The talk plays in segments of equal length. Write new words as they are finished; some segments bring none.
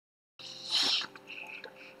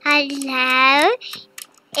Hallo,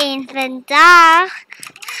 en vandaag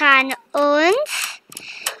gaan ons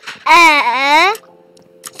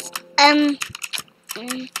een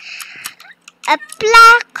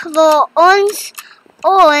plek waar ons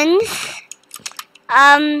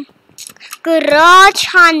garage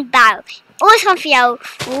gaan bou. Ons gaan vir jou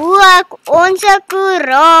ook ons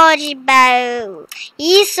garage bou.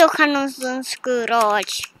 Hierso gaan ons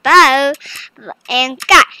garage bou. En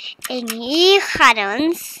kyk, en hier gaan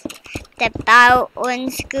ons te bou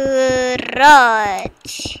ons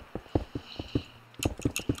garage.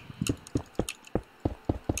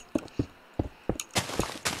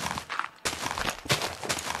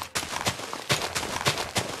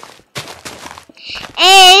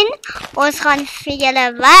 En ons gaan vir julle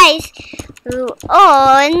wys hoe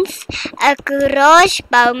ons 'n garage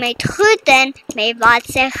bou met goed en met wat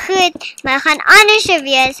se goed. Maar gaan anders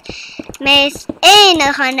wees en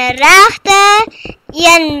dit gaan 'n regte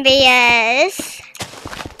een wees.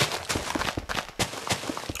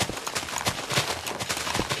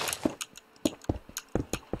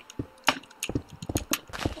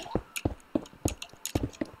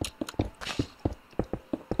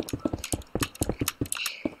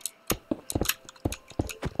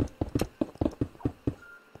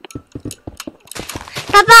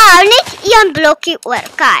 Papa, hou net een blokkie oor,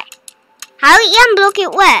 kyk. Hou een blokkie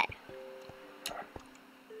oor.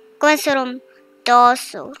 Kom ons sit hom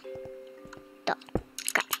daarso. Daar,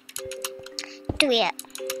 kyk. 2.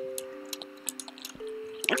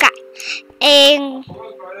 Okay. En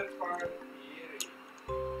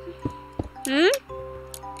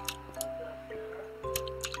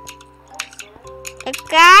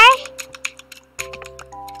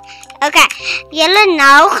Okay, julle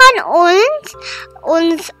nou gaan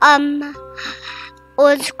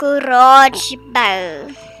ons garage bou.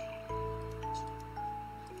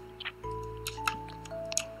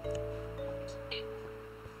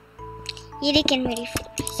 Hierdie kan met die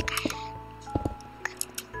vloers kyk.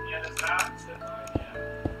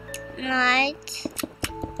 Right.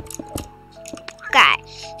 Okay,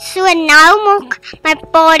 so nou maak my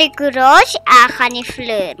pa die garage, ek gaan die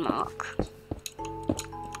vloer maak.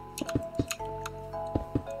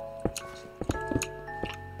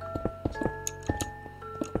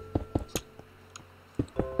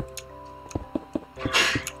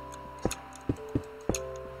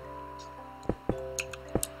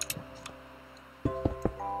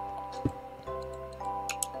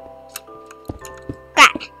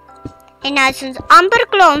 En nou is ons amper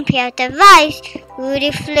klaar om vir jou te wys hoe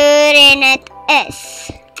die vloer en dit is.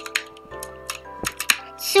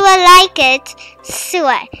 So lyk dit, so.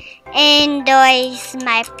 En daar is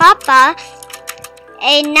my papa.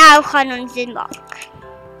 En nou gaan ons dit maak.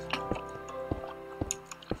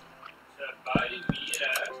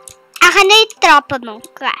 Ek gaan net trappe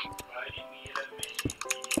maak.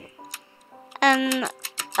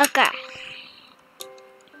 Okay.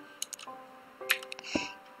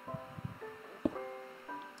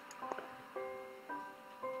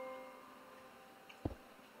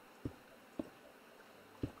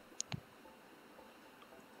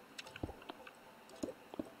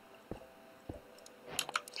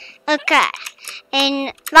 Okay,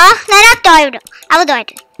 en wag, laat ek daai doen. Ek wil daai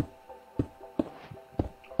doen.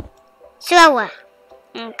 So.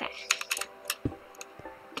 Okay.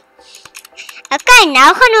 Okay, nou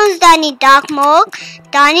gaan ons dan die dak maak,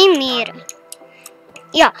 dan die mure.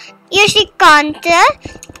 Ja, eers die kante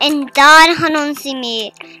en dan gaan ons die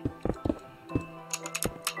muur.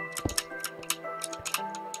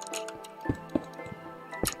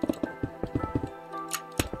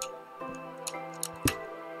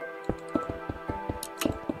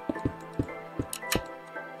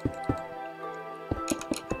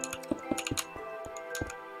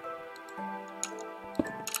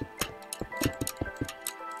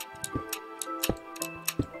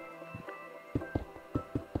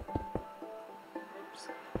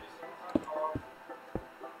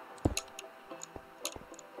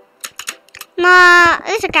 Maar,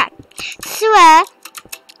 dis okay. So,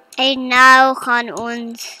 en nou gaan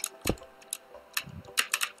ons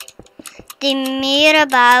die mure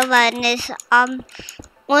bou, want dis,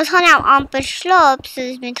 ons gaan nou amper slaap, so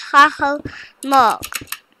dis moet gauw maak.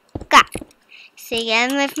 Kijk, so jy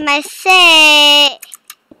moet vir my sê.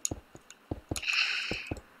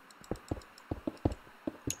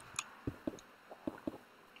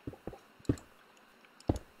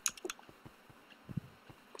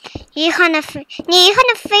 Hier gaan 'n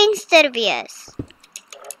venster wees.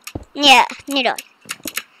 Nee, nie daai.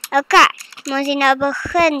 Okay, moet jy nou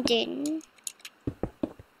begin doen.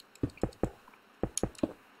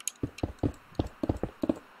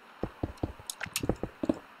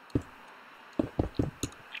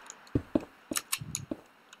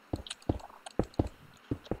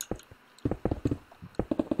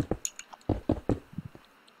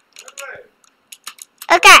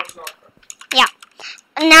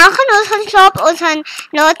 nou gaan ons gaan slaap, ons gaan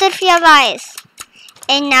later vir jou wys.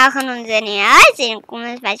 En nou gaan ons in die huis en kom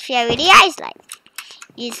ons wys vir jou hoe die huis lyk.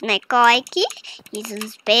 Hier is my kaartjie, hier is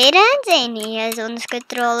ons beddens en hier is ons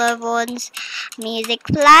controller waar ons music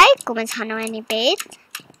play. Kom ons gaan nou in die bed.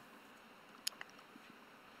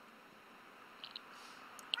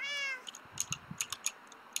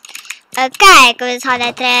 Okay, kom ons gaan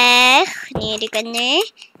nou terug. Nee, die kant nie.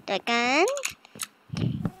 Die kant.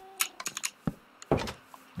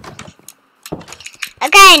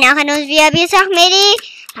 Okay, nou gaan ons weer besig met die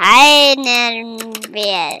heinerwees.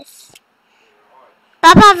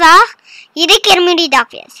 Papa, wag. Hierdie keer moet die dak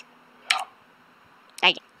wees.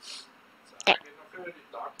 Kijk.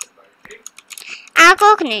 Ek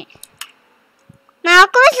ook nie. Maar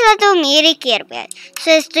kom ons laat hom hierdie keer wees.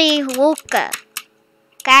 Soos die hoeke.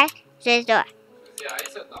 Okay, soos daar.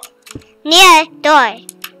 Nee, daar.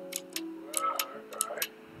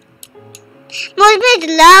 Moet met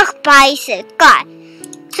lig by sit. Kijk.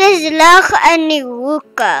 Soos lig in die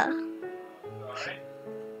hoeke.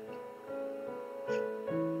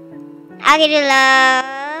 Ek het die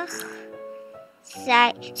lig.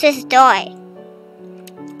 Soos daai.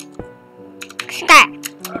 Kyk.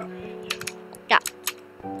 Ja.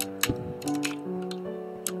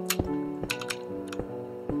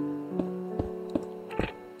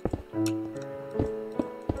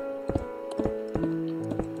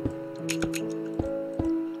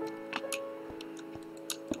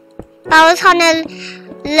 Maar ons gaan 'n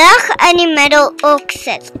lig in die middel ook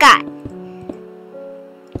sit. Kyk.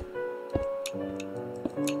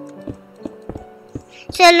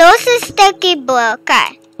 So los 'n stukkie bo,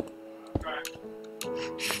 kyk.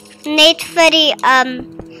 Net vir die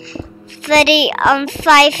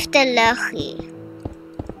vyfde liggie.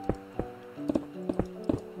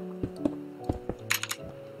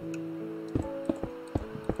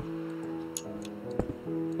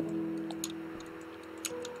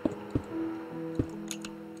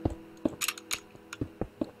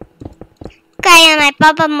 Kyk, en my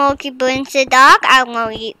papa maak die boonste dak, ek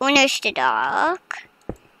maak die onderste dak.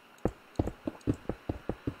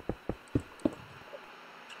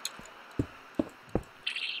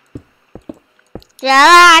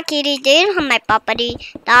 Ja, ek hierdie doen, gaan my papa die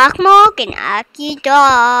dak maak en ek die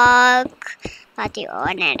dak wat die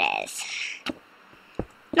onder is.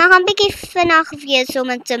 Nou gaan bietjie vinnig wees om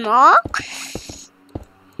dit te maak.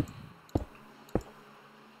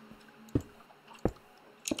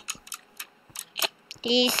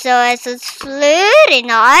 Hierso is ons vloer en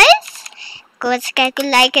huis. Kom ons kyk hoe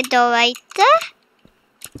lyk dit daar buite.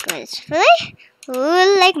 Kom ons vloer. Hoe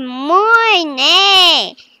lyk mooi,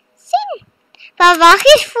 nee. Sien. Maar wag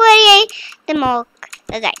eens voor jy te maak.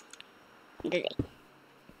 Okay.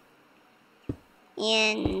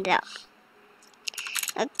 En daar.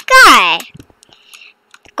 Okay.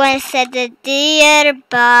 Kom ons sit die deur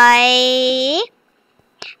by.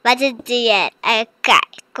 Wat is die deur? Okay.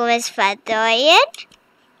 Kom ons vat daai in.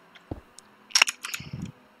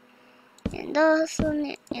 En daar so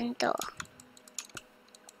en daar.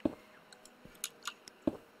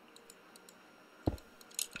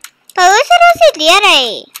 Hoe is ons die deur hy?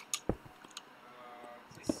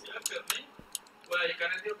 Je kan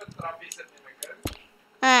het niet op een trapje zetten, my kind.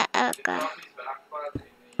 Okay.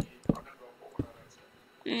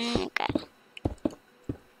 Okay.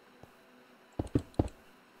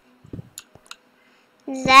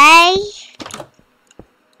 Zij.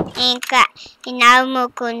 En nou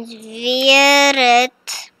moet ons weer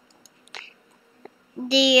het.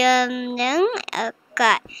 Die ding.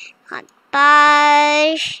 Okay. Gaan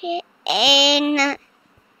pas. En.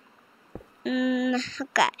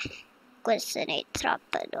 Okay. Kom ze niet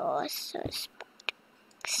trappen daar. Zo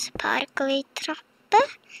sparkly trappen.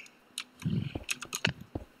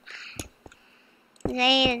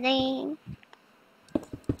 Nee.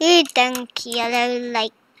 Hoe dink julle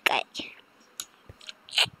lyk dit?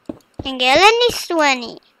 Dink julle nie so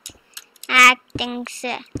nie? Ek dink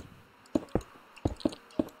so.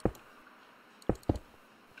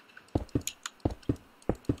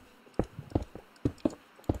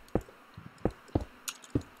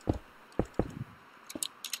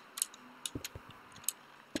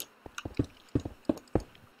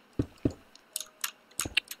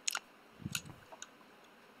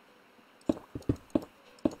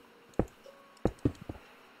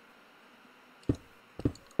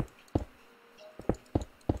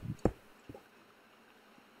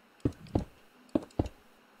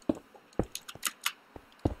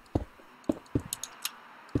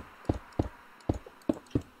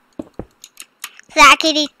 So ek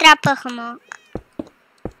het die trappe gemaak.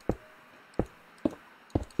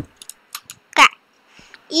 Kijk.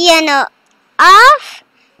 Een af.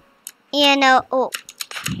 ene op.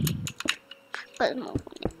 Wat maak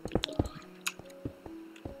net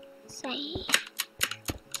sy.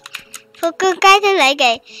 Vir kyk hoe lyk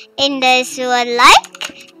hy. En dis so lyk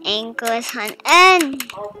en kos gaan in.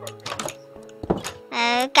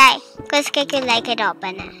 Okay, kos kyk hoe lyk hy daar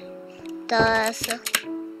binne. Daar so.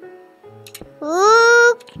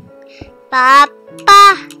 Oeh, papa.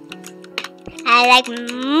 Hy lyk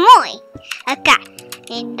mooi. Okay,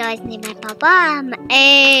 en daar is nie my papa.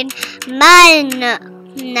 En my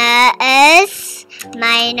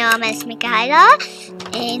naam is Michaela.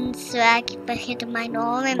 En so ek begin my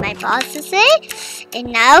naam en my pa te sê.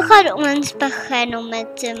 En nou gaan ons begin om dit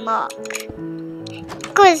te maak.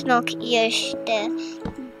 Kom ons maak eers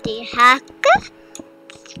die hekke.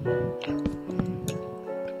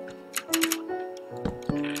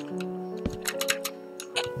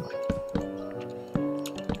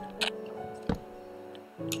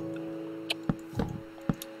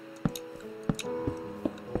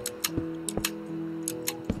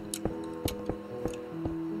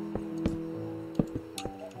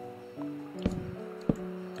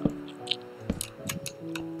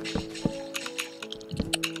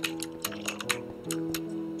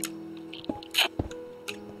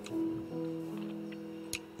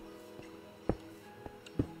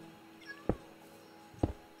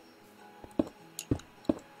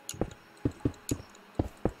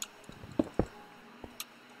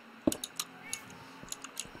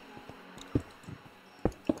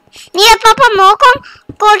 Nee, papa, maak hom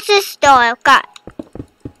kort so staan, okay.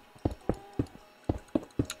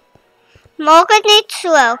 Maak dit net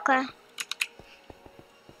so, okay.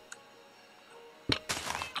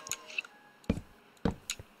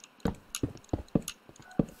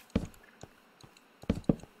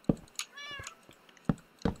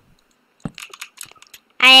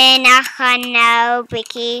 En ek gaan nou 'n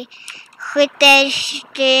bietjie goeders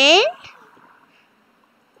doen.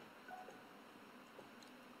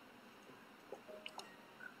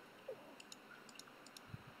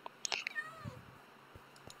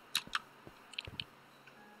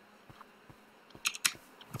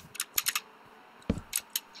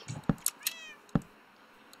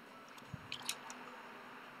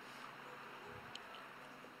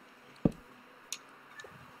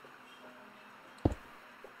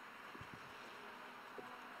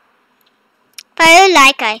 Hoe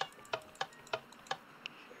lyk hy?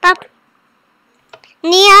 Pap.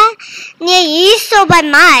 Nee, hier so by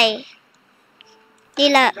my.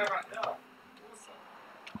 Okay,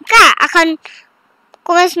 ek gaan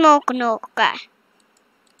kom ons maak nog, okay.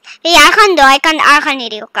 Jy gaan daai kant, ek gaan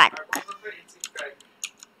hierdie kant.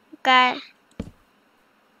 Okay.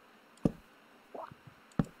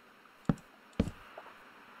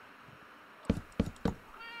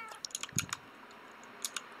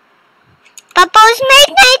 Papa, ons moet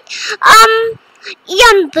net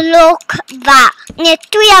een blok weg. Nee,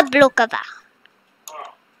 2 blokke weg.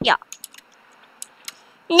 Ja.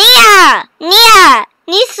 Nee,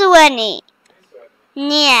 nie so nie.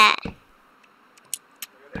 Nee.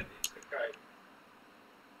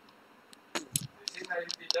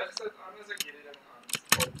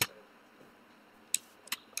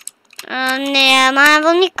 Nee, maar ek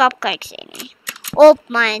wil nie kapkyk sê nie. Op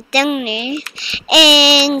my ding nie.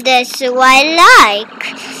 En dis hoe I like.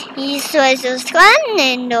 Hier so is ons gaan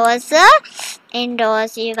en daar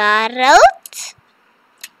is die wêreld.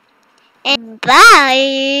 En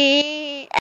bye.